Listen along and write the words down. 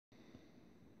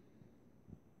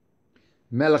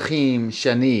Melachim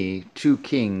Shani, 2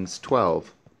 Kings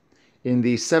 12. In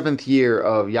the 7th year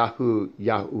of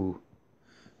Yahuyahuash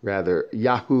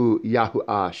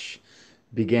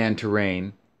began to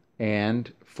reign,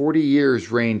 and 40 years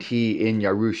reigned he in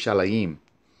Yerushalayim.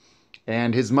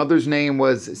 And his mother's name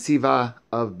was Siva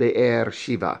of Be'er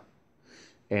Shiva.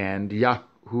 And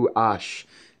Yahuash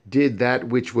did that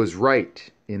which was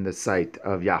right in the sight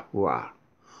of Yahuwah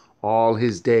all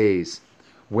his days,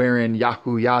 wherein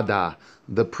HalleluYAH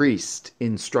the priest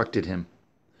instructed him.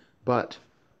 But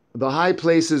the high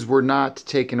places were not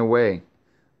taken away.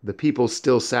 The people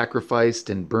still sacrificed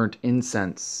and burnt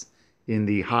incense in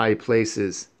the high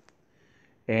places.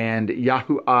 And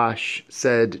Yahuash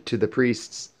said to the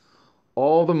priests,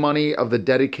 all the money of the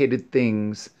dedicated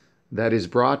things that is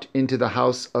brought into the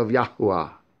house of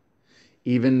Yahuwah,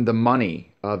 even the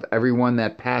money of everyone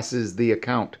that passes the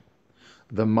account,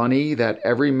 the money that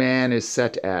every man is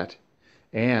set at,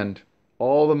 and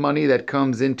all the money that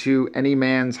comes into any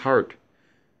man's heart,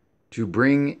 to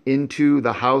bring into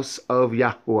the house of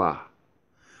Yahuwah.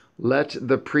 Let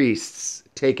the priests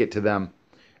take it to them,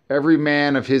 every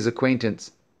man of his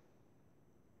acquaintance,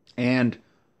 and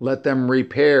let them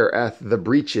repair the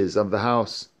breaches of the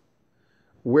house,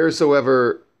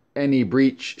 wheresoever any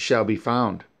breach shall be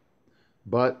found.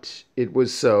 But it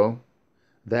was so,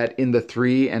 that in the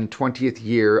 23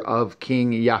 year of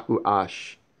King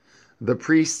Yahuash, the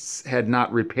priests had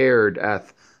not repaired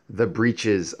the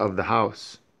breaches of the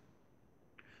house.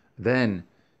 Then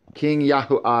King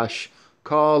Yahuash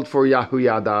called for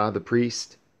HalleluYAH the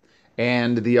priest,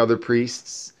 and the other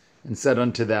priests, and said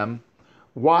unto them,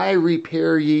 why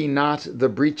repair ye not the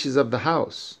breaches of the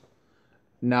house?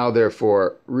 Now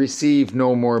therefore receive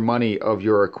no more money of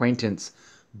your acquaintance,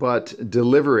 but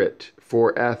deliver it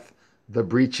for the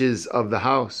breaches of the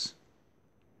house.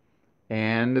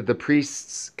 And the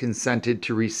priests consented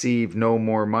to receive no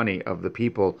more money of the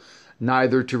people,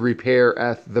 neither to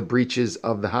repair the breaches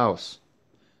of the house.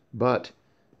 But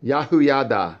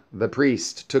HalleluYAH the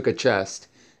priest took a chest,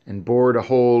 and bored a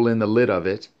hole in the lid of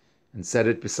it, and set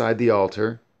it beside the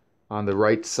altar, on the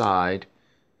right side,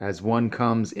 as one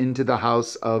comes into the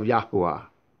house of Yahuwah.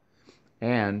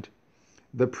 And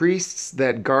the priests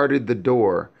that guarded the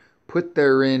door put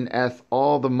therein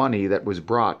all the money that was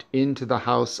brought into the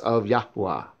house of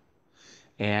Yahuwah.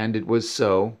 And it was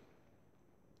so,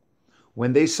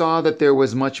 when they saw that there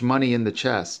was much money in the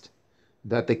chest,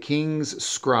 that the king's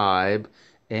scribe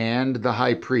and the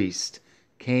high priest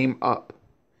came up,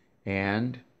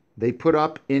 and they put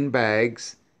up in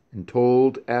bags, and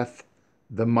told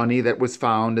the money that was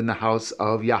found in the house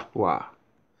of Yahuwah.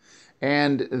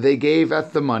 And they gave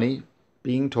the money,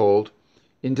 being told,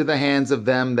 into the hands of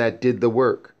them that did the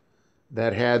work,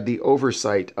 that had the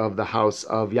oversight of the house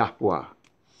of Yahuwah.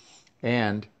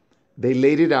 And they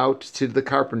laid it out to the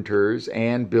carpenters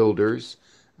and builders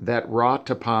that wrought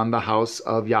upon the house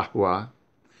of Yahuwah,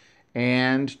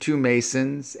 and to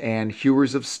masons and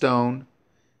hewers of stone,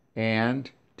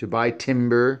 and to buy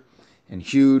timber and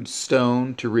hewed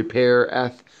stone to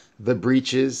repair the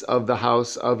breaches of the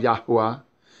house of Yahuwah,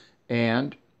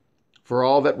 and for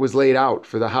all that was laid out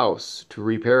for the house to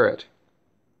repair it.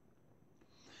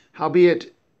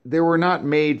 Howbeit there were not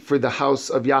made for the house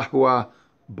of Yahuwah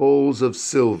bowls of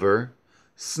silver,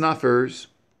 snuffers,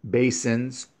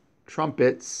 basins,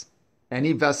 trumpets,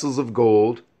 any vessels of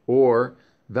gold, or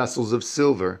vessels of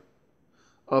silver,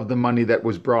 of the money that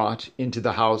was brought into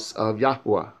the house of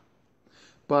Yahuwah.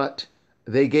 But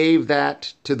they gave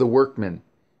that to the workmen,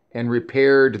 and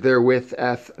repaired therewith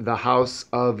the house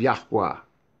of Yahuwah.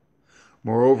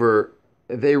 Moreover,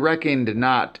 they reckoned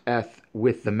not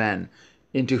with the men,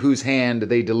 into whose hand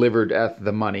they delivered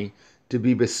the money, to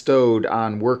be bestowed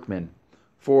on workmen,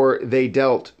 for they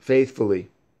dealt faithfully.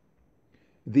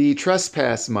 The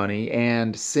trespass money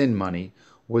and sin money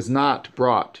was not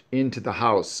brought into the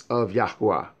house of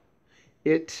Yahuwah.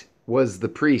 It was the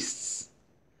priests.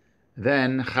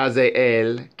 Then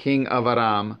Hazael, king of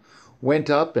Aram,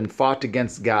 went up and fought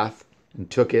against Gath, and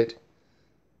took it.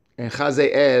 And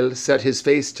Hazael set his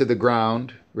face to the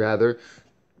ground,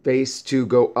 face to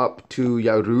go up to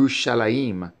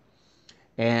Yerushalayim.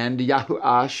 And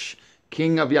Yahuash,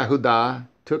 king of Yehudah,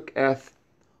 took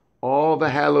all the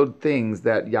hallowed things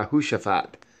that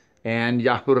Yahushaphat, and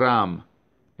Yahuram,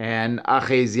 and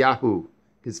Achaziahu,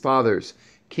 his fathers,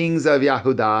 kings of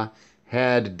Yehudah,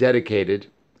 had dedicated,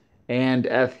 and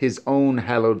his own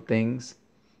hallowed things,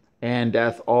 and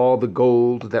all the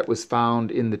gold that was found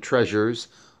in the treasures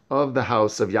of the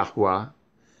house of Yahuwah,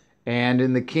 and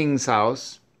in the king's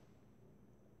house,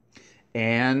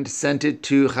 and sent it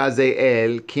to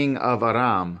Hazael, king of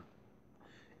Aram.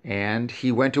 And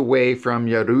he went away from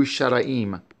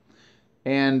Yerushalayim.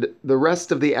 And the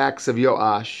rest of the acts of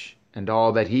Joash, and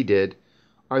all that he did,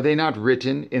 are they not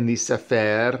written in the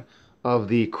Sefer of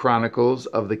the Chronicles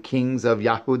of the Kings of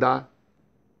Yehudah?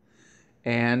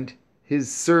 And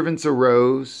his servants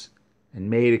arose and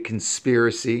made a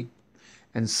conspiracy,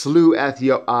 and slew at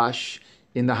Joash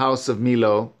in the house of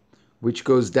Milo, which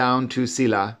goes down to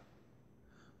Silah.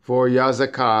 For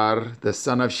Yazakar, the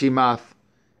son of Shemath,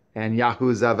 and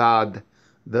Yahuzavad,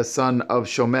 the son of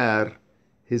Shomer,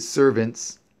 his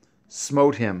servants,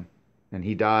 smote him, and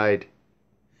he died.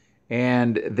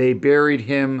 And they buried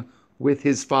him with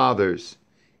his fathers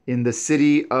in the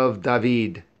city of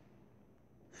David.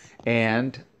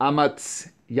 And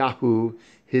Yahu,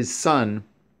 his son,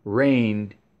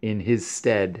 reigned in his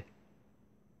stead.